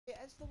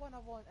it's the one I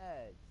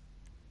wanted.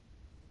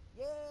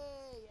 Yay!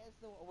 It's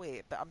the one.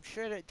 Wait, but I'm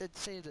sure it did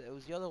say that it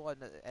was the other one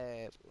that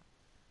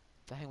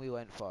the thing we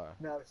went for.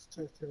 No, it's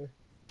 2-2.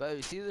 But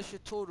you see the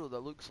Shitoro that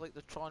looks like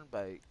the Tron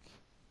bike?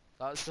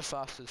 That's the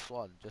fastest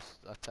one. Just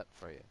a tip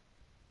for you.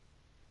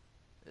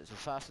 It's the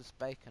fastest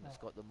bike and it's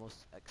got the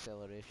most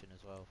acceleration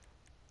as well.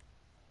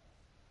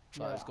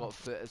 So Yeah, it's got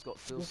full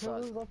this is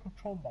size. like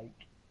a Tron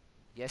bike.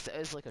 Yes, it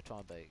is like a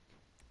Tron bike.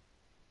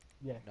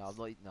 Yes. No, I'm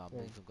not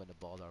even going to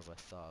bother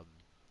with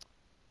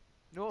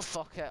No,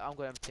 fuck it. I'm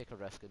going to take a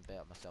risk and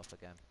bet myself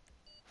again.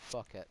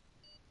 Fuck it.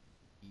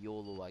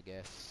 YOLO, I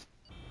guess.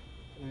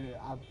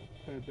 I've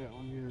put a bit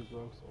on you as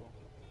well, so.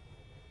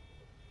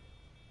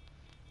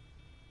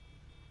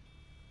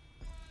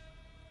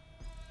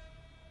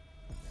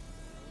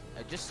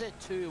 I just said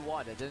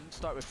 2-1. It didn't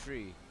start with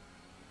 3.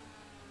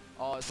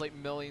 Oh, it's like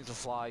millions of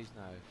flies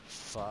now.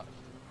 Fuck.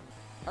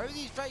 How are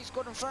these bikes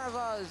going in front of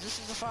us? This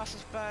is the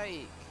fastest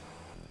bike.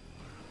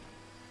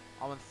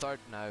 I'm in 3rd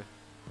now.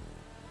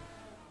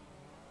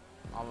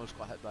 I almost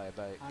got hit by a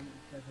bike. I'm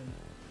 7.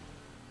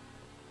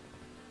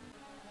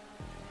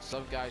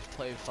 Some guys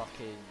playing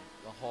fucking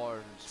the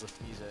horns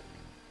with music.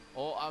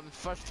 Oh, I'm in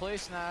 1st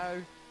place now.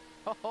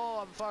 Oh,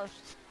 I'm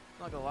 1st.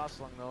 Not gonna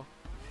last long though.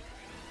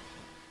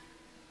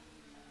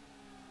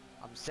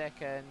 I'm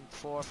 2nd,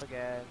 4th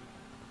again.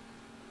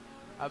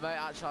 I might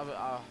actually have it.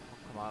 Oh,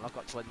 come on, I've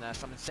got to win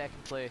this. I'm in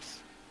 2nd place.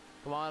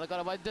 Come on, I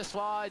gotta win this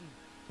one.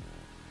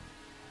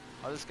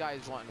 Oh, this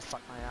guy's wanting to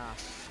fuck my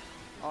ass.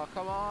 Oh,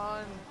 come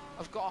on.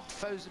 I've got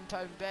a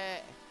 £1,000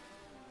 bet.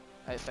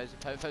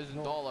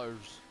 $1,000.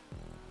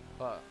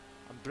 But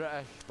I'm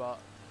British, but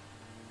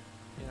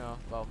you know,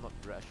 well, I'm not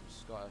British, I'm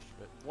Scottish,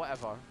 but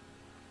whatever.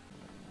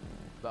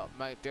 But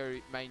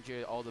mind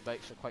you, all the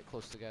bikes are quite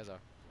close together.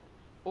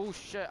 Oh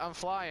shit, I'm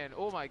flying.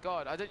 Oh my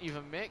god, I didn't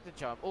even make the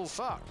jump. Oh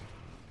fuck.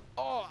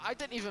 Oh, I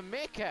didn't even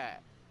make it.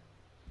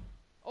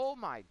 Oh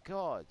my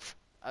god.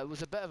 It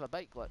was a bit of a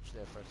bike glitch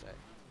there for a sec.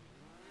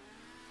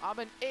 I'm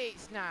in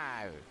 8th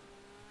now.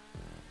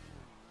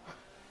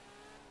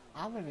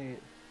 I'm in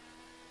 8.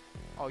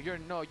 Oh, you're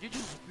no, you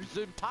just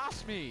zoomed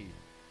past me.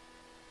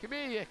 Come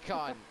here, you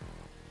cunt.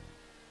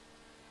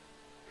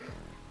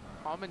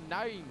 I'm in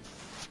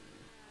 9th.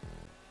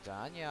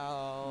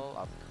 Daniel,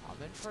 I'm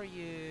coming for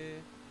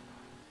you.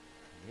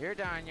 Come here,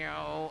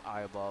 Daniel.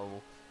 I'll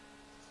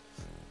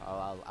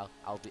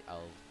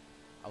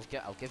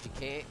give you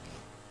cake.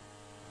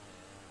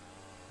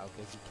 I'll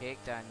give you cake,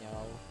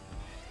 Daniel.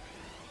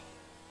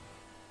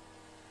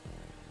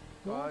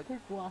 Don't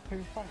think what I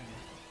can find.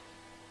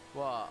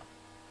 What?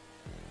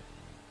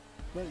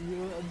 That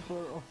you're in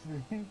front of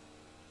me.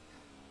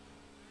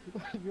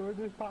 You're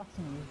just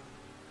passing me.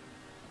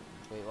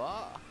 Wait,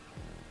 what?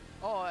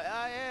 Oh,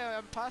 yeah,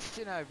 I'm past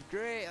you now.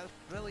 Great, that's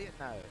brilliant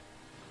now.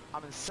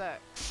 I'm in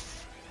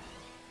 6th.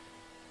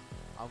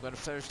 I'm gonna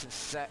finish in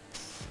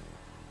 6th.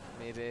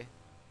 Maybe.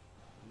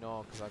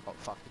 No, because I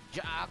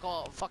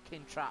got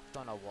fucking trapped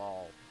on a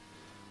wall.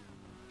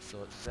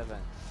 So it's 7th.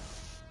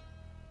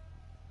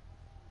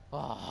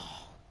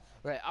 Oh.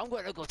 Right, I'm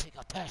gonna go take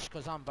a piss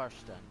because I'm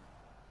bursting.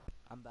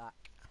 I'm back.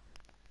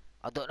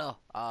 I don't know.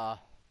 Well,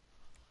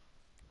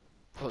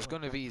 there's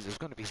gonna be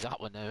that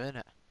one now, isn't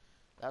it?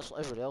 That's what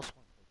everybody else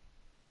wanted.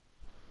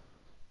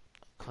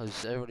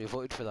 Because everybody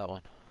voted for that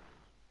one.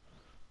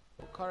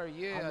 What car are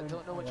you? I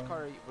don't know which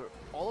car are you.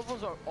 All of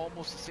us are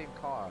almost the same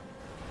car.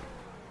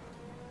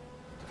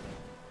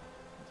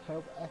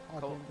 Help if I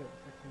don't get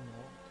freaking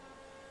out.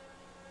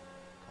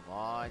 Come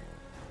on.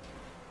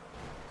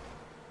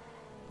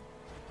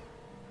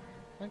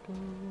 Thank you.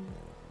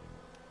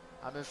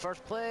 I'm in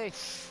 1st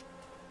place.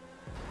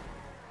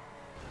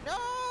 No,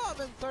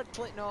 I'm in 3rd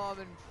place. No, I'm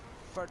in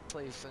 3rd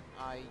place, and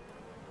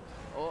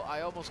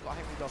I almost got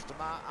hit off the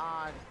mat,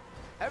 and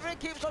everyone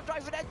keeps on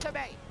driving into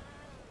me.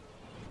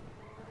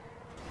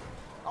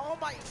 Oh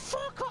my,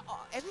 fuck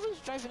off! Everyone's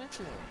driving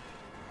into me.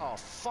 Oh,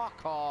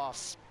 fuck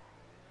off.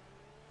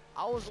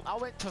 I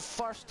went to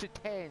 1st to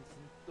 10th,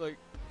 like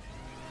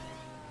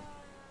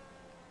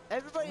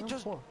everybody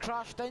just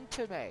crashed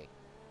into me.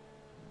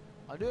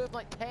 I knew I'm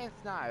like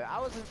 10th now. I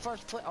was in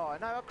 1st place. Oh,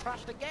 now I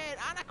crashed again,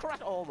 and I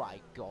crashed. Oh my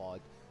god.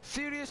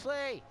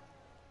 Seriously?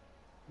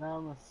 Now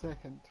I'm a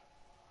 2nd.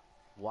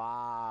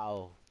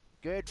 Wow.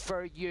 Good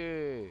for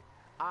you.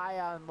 I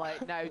am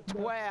like now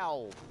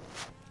 12.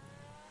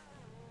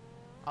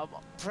 I'm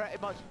pretty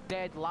much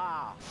dead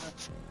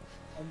last.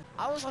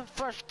 I was in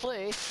 1st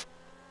place,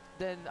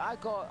 then I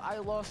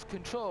lost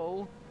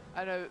control,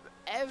 and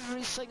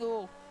every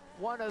single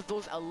one of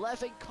those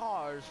 11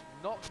 cars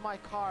knocked my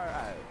car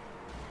out.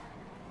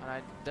 And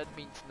I didn't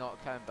mean to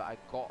knock him, but I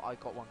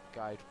got one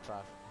guy to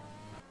crash.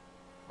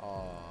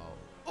 Oh.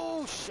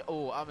 Oh shit!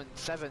 Oh, I'm in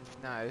 7th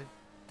now.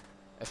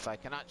 If I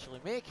can actually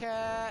make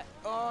it.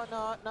 Oh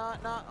no, no.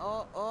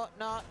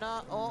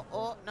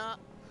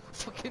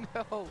 Fucking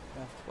hell.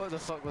 Yeah. What the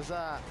fuck was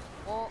that?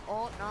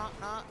 Oh,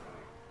 no.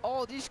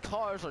 Oh, these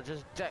cars are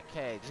just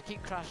dickheads. They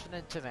keep crashing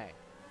into me.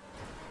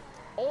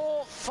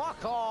 Oh,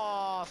 fuck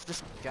off!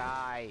 This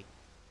guy.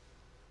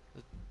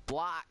 The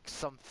Black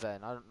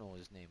something, I don't know what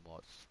his name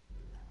was.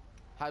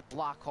 Had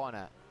black on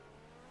it.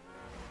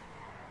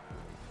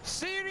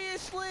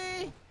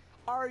 Seriously?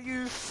 Are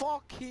you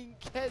fucking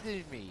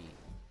kidding me?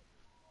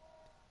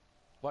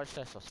 Watch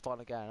this, I'll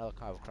spawn again, another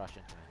car will crash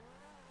into me.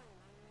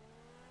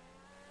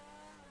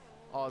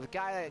 Oh, the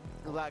guy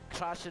that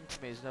crashed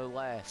into me is now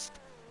left.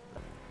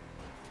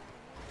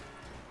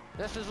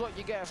 This is what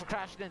you get for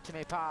crashing into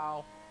me,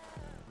 pal.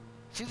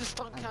 See the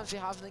stunt cams they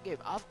have in the game?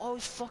 I've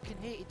always fucking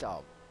hated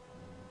them.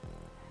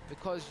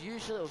 Because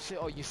usually it'll say,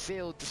 oh, you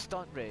failed the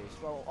stunt race.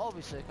 Well,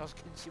 obviously, because I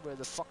couldn't see where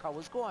the fuck I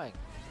was going.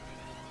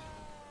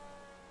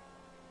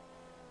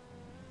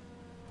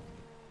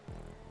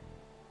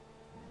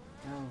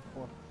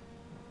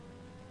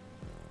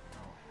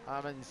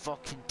 I'm in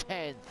fucking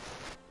 10th.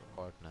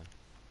 Record now.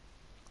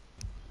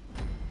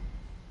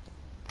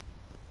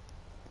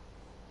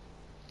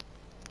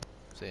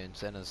 Saying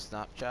send a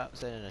Snapchat,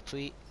 sending a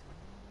tweet.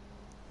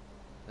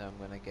 Then I'm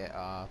gonna get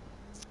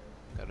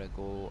gotta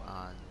go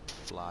and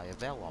fly a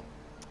Velum.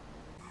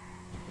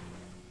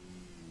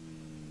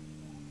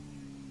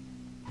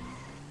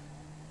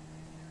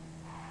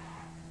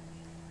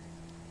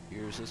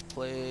 Here's this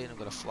plane, I'm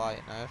gonna fly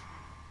it now.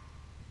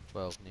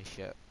 12 new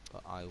ship,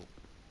 but I'm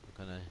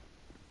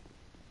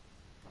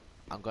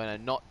gonna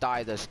not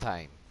die this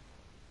time.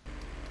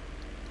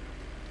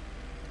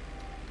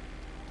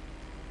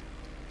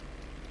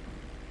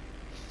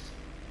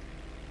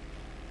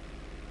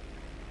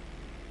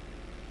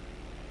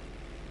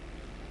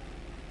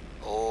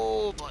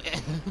 Oh boy.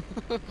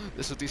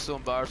 This would be so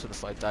embarrassing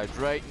if I died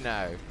right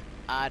now.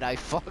 And I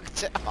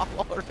fucked it up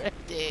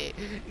already.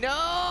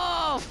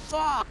 No!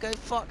 Fuck! I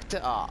fucked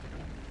it up.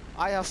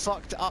 I have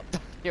fucked it up,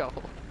 Daniel.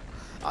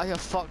 I have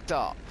fucked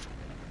up.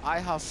 I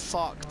have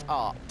fucked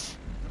up.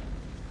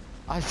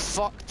 I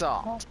fucked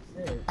up.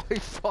 I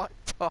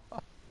fucked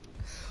up.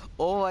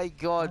 Oh my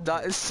god,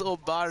 that is so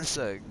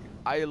embarrassing.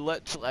 I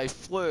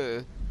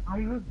flew. I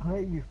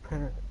regret you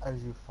put it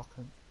as you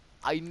fucking.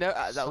 I know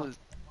that was.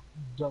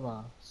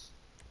 Dumbass.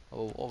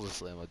 Oh,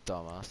 obviously I'm a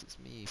dumbass. It's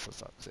me, for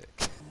fuck's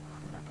sake.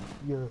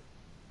 You.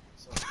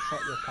 So shut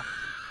your fucking.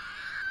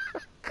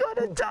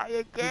 Gonna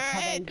die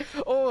again!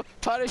 Oh,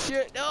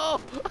 parachute! No!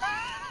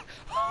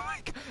 Oh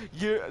my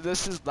god!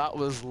 That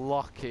was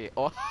lucky.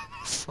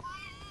 Honestly.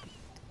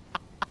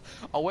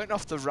 I went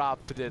off the ramp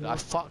and then I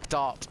fucked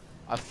up.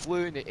 I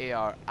flew in the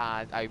air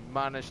and I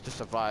managed to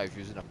survive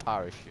using a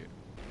parachute.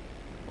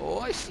 Oh,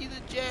 I see the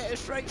jet.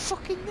 It's right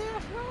fucking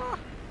there. Ah.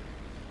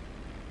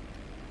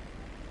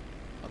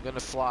 I'm gonna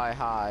fly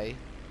high,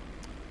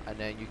 and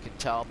then you can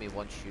tell me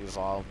once you've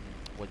all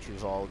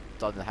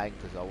done the hang,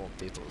 because I won't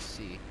be able to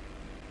see.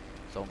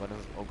 So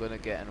I'm gonna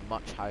get in a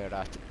much higher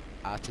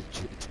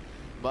attitude.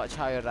 Much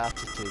higher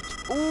attitude.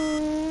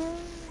 Ooh!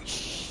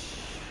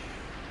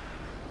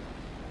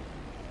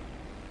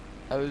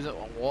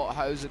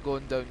 How's it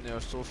going down there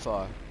so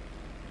far?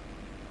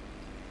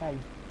 Hey.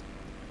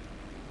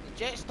 The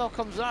jet still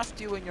comes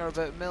after you when you're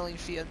about a million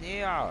feet in the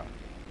air.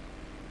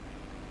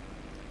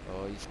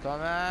 Oh, he's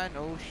coming.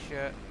 Oh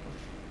shit.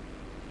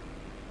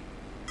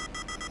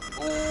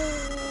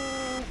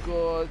 Oh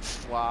god.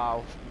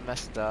 Wow,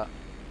 missed that.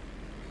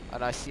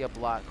 And I see a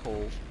black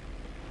hole.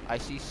 I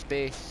see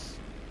space.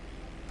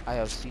 I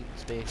have seen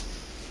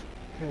space.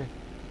 Okay,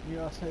 you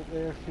gotta take the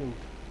airfield.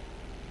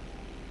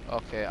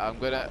 Okay, I'm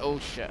gonna. Oh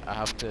shit, I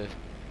have to.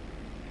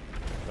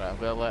 Right, I'm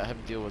gonna let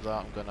him deal with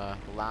that. I'm gonna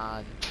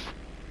land.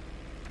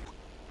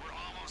 We're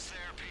almost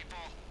there, people.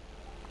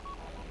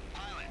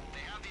 Pilot,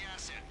 they have the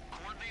asset.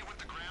 Coordinate with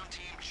the ground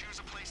team, choose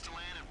a place to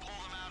land, and pull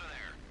them out of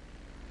there.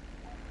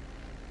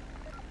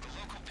 The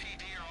local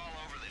PD are all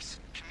over this.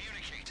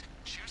 Communicate.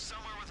 Choose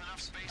somewhere with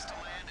enough space to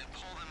land and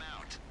pull them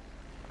out.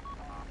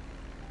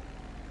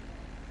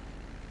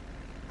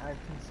 I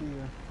can see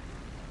you.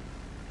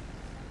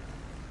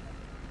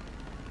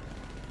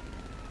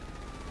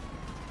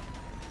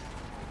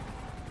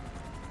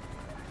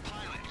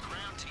 Pilot,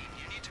 ground team,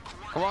 you need to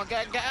coordinate. Come on,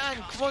 get in!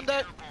 Come on,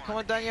 Dan! Come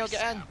on, Daniel,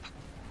 get in!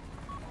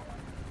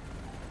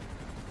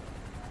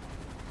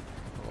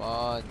 Come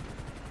on.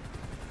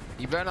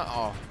 You better not.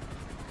 Oh.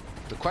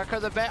 The quicker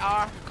the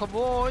better. Come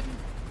on!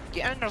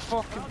 Get in the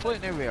fucking plane.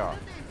 There we are.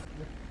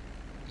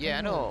 Yeah,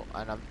 I know,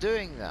 and I'm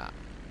doing that.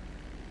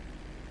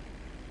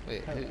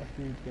 Wait, who?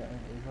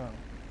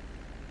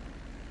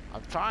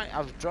 I'm trying.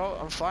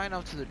 I'm flying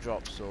out to the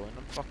drop zone.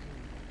 I'm fucking.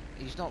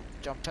 He's not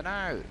jumping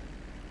out.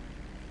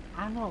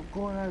 I'm not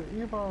going out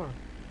either.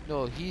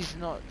 No, he's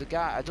not the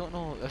guy. I don't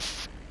know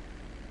if.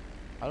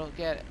 I don't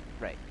get it.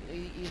 Right.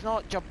 He's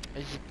not jump.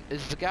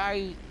 Is the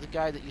guy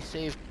that you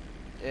saved?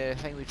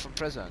 Thing from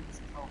prison.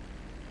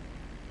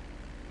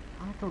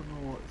 I don't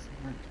know what's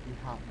meant to be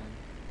happening.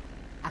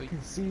 I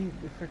can see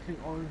the freaking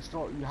orange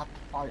dot. You have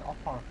to fly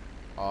upper.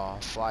 Oh,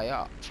 fly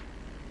up.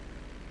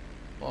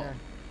 What? Yeah.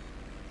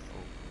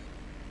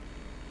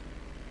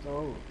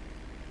 So.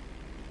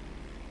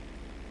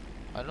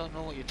 I don't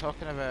know what you're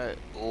talking about.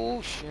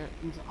 Oh shit.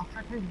 There's a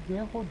freaking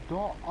yellow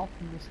dot up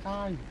in the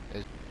sky.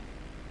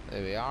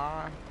 There we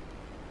are.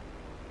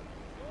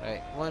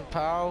 Right, come on,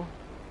 pal.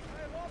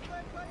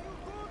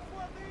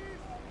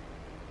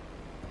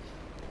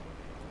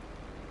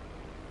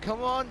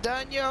 Come on,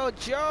 Daniel,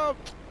 jump!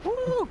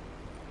 Woo!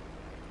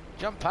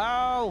 Jump,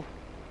 pal!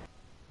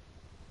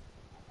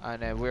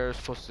 And then we're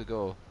supposed to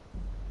go.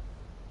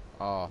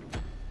 Oh.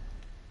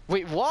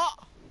 Wait, what?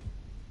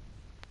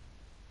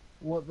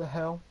 What the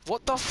hell?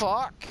 What the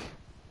fuck?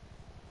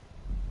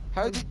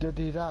 How How did... did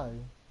he die?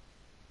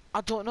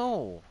 I don't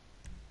know.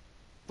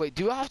 Wait,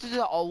 do I have to do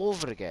that all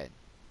over again?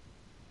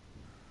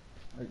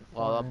 Like,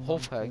 Well, I'm fine,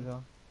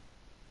 hoping.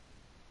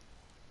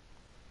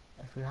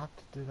 If we have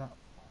to do that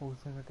whole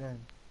thing again,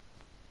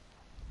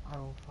 I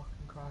will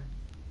fucking cry.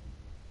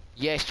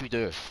 Yes, we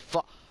do.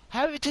 Fuck.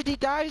 How did he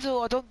die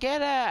though? I don't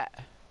get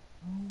it.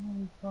 Oh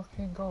my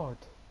fucking god.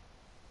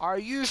 Are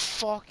you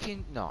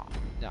fucking... No,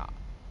 no.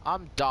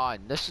 I'm done.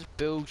 This is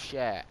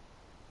bullshit.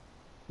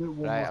 Do it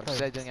one Right, more I'm time.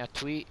 sending a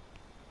tweet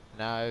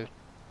now.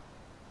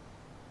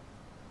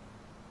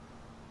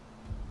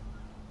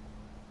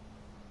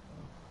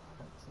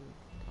 Fuck's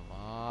sake. Come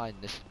on,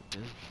 this...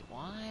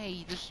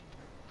 Why? This...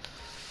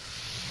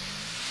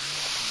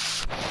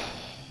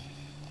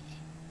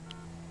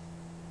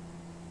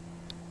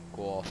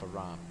 Go off a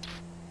ramp.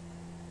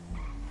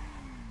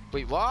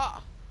 Wait,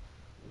 what?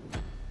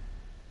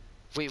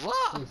 Wait,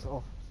 what? Police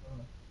officer.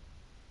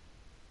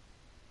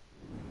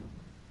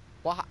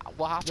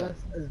 What happened?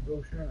 This is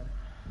bullshit.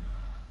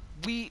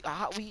 We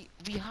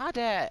had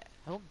it.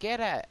 I don't get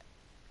it.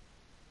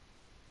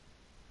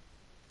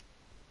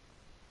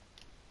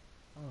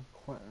 I'm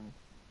quitting.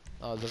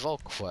 Oh, they've all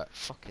quit.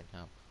 Fucking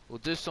hell. We'll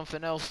do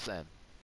something else then.